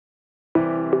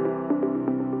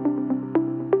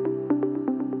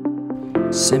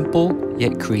Simple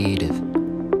yet creative.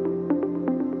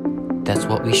 That's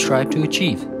what we strive to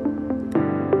achieve.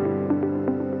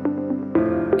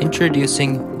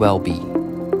 Introducing Welb.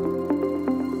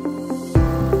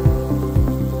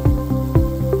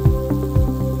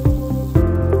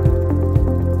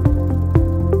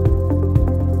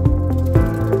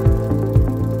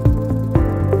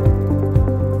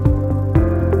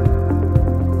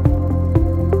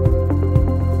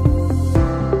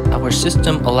 Our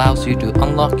system allows you to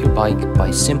unlock your bike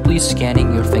by simply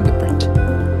scanning your fingerprint.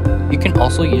 You can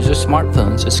also use your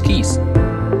smartphones as keys.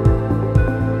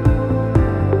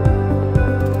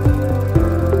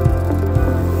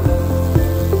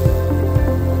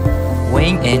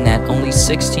 Weighing in at only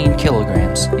 16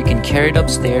 kilograms, you can carry it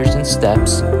upstairs in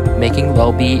steps, making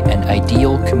Welb an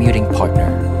ideal commuting partner.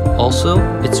 Also,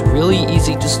 it's really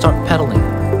easy to start pedaling.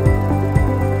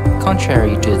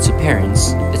 Contrary to its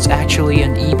appearance, it's actually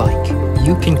an e-bike.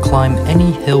 You can climb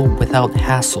any hill without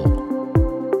hassle.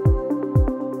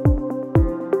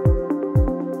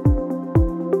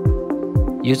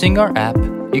 Using our app,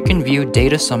 you can view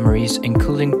data summaries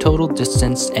including total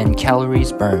distance and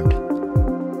calories burned.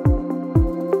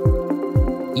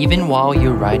 Even while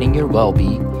you're riding your Welb,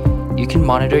 you can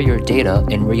monitor your data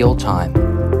in real time.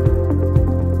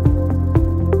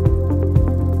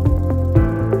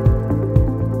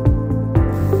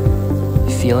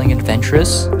 Feeling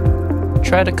adventurous?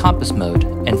 Try the compass mode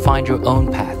and find your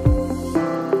own path.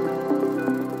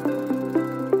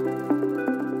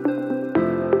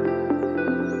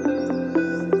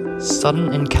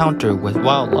 Sudden encounter with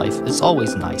wildlife is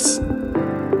always nice.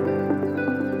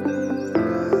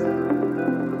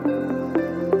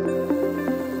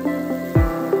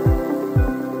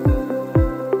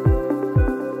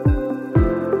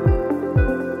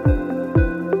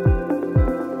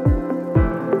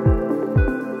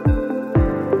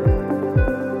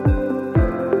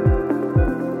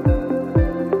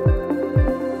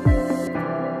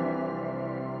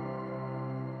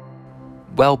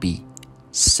 Welb,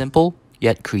 simple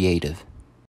yet creative.